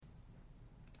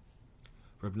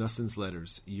Reb Noson's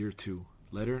Letters, Year 2,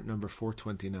 Letter number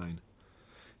 429.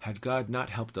 Had God not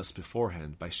helped us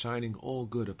beforehand by shining all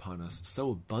good upon us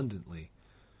so abundantly,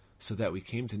 so that we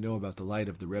came to know about the light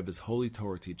of the Rebbe's holy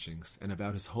Torah teachings and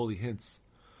about his holy hints,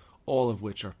 all of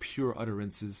which are pure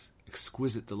utterances,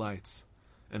 exquisite delights,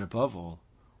 and above all,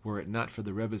 were it not for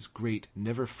the Rebbe's great,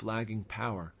 never-flagging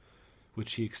power,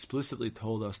 which he explicitly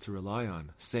told us to rely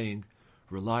on, saying,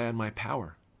 "Rely on my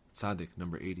power," Tzaddik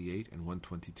number 88 and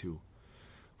 122.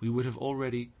 We would have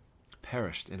already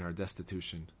perished in our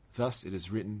destitution. Thus it is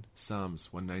written,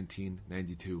 Psalms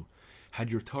 119:92,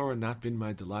 "Had your Torah not been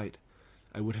my delight,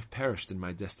 I would have perished in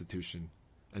my destitution."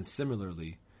 And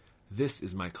similarly, "This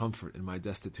is my comfort in my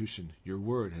destitution, your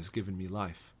word has given me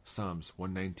life." Psalms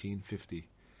 119:50.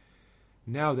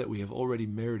 Now that we have already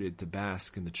merited to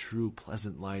bask in the true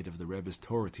pleasant light of the Rebbe's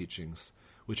Torah teachings,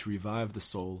 which revive the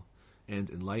soul and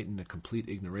enlighten a complete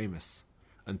ignoramus,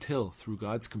 until, through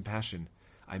God's compassion,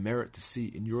 I merit to see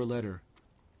in your letter,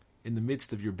 in the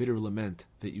midst of your bitter lament,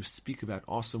 that you speak about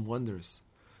awesome wonders,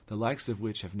 the likes of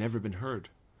which have never been heard.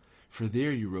 For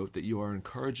there you wrote that you are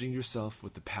encouraging yourself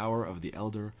with the power of the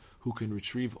elder who can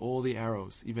retrieve all the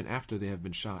arrows even after they have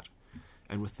been shot,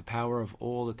 and with the power of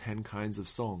all the 10 kinds of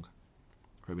song,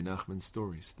 Rabbi Nachman's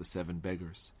stories, the 7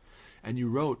 beggars. And you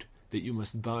wrote that you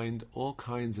must bind all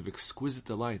kinds of exquisite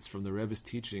delights from the Rebbe's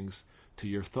teachings to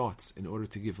your thoughts in order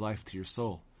to give life to your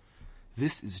soul.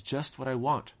 This is just what I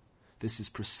want. This is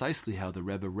precisely how the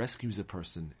Rebbe rescues a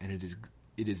person, and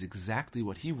it is exactly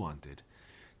what he wanted,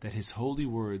 that his holy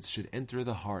words should enter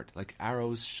the heart like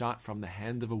arrows shot from the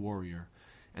hand of a warrior,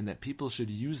 and that people should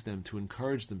use them to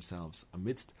encourage themselves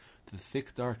amidst the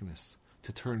thick darkness,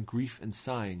 to turn grief and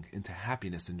sighing into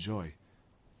happiness and joy.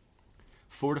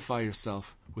 Fortify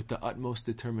yourself with the utmost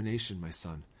determination, my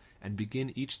son, and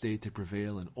begin each day to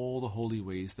prevail in all the holy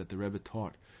ways that the Rebbe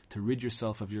taught, to rid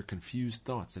yourself of your confused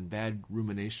thoughts and bad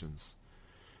ruminations.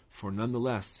 For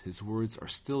nonetheless, his words are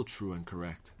still true and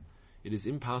correct. It is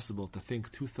impossible to think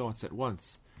 2 thoughts at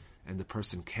once, and the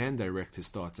person can direct his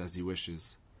thoughts as he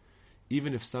wishes.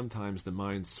 Even if sometimes the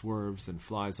mind swerves and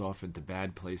flies off into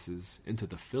bad places, into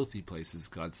the filthy places,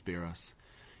 God spare us,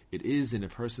 it is in a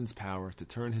person's power to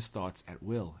turn his thoughts at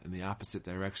will in the opposite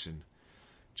direction,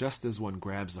 just as one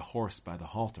grabs a horse by the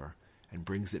halter and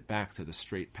brings it back to the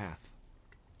straight path.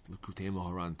 Likutei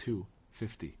Moharan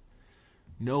 2:50.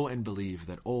 Know and believe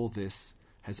that all this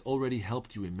has already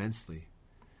helped you immensely.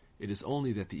 It is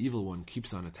only that the evil one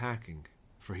keeps on attacking,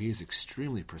 for he is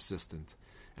extremely persistent,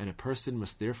 and a person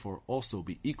must therefore also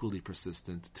be equally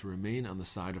persistent to remain on the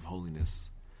side of holiness.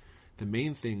 The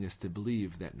main thing is to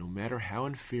believe that no matter how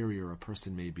inferior a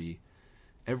person may be,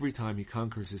 every time he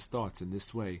conquers his thoughts in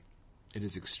this way, it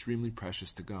is extremely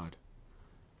precious to God.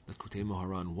 Likutei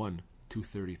Moharan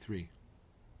 1:233.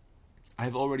 I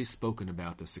have already spoken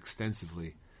about this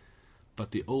extensively,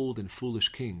 but the old and foolish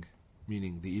king,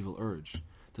 meaning the evil urge,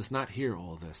 does not hear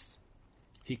all this.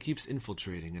 He keeps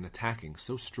infiltrating and attacking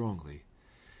so strongly.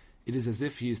 It is as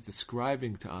if he is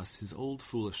describing to us his old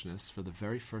foolishness for the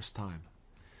very first time.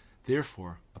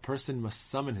 Therefore, a person must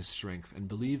summon his strength and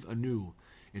believe anew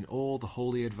in all the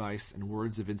holy advice and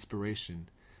words of inspiration,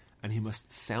 and he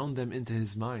must sound them into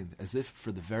his mind as if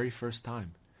for the very first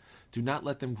time. Do not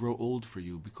let them grow old for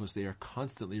you, because they are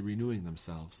constantly renewing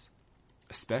themselves,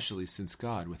 especially since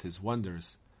God, with his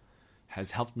wonders,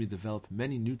 has helped me develop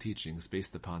many new teachings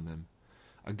based upon them.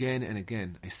 Again and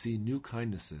again I see new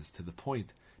kindnesses, to the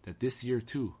point that this year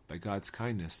too, by God's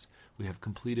kindness, we have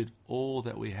completed all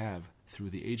that we have through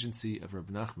the agency of Reb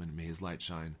Nachman, may his light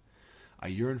shine. I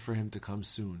yearn for him to come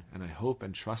soon, and I hope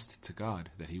and trust to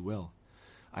God that he will.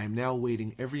 I am now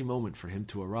waiting every moment for him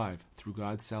to arrive, through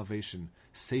God's salvation,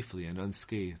 safely and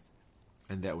unscathed,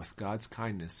 and that with God's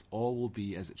kindness all will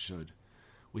be as it should.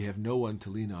 We have no one to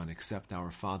lean on except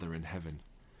our Father in heaven.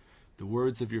 The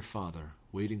words of your father,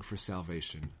 waiting for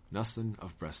salvation, Noson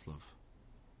of Breslov.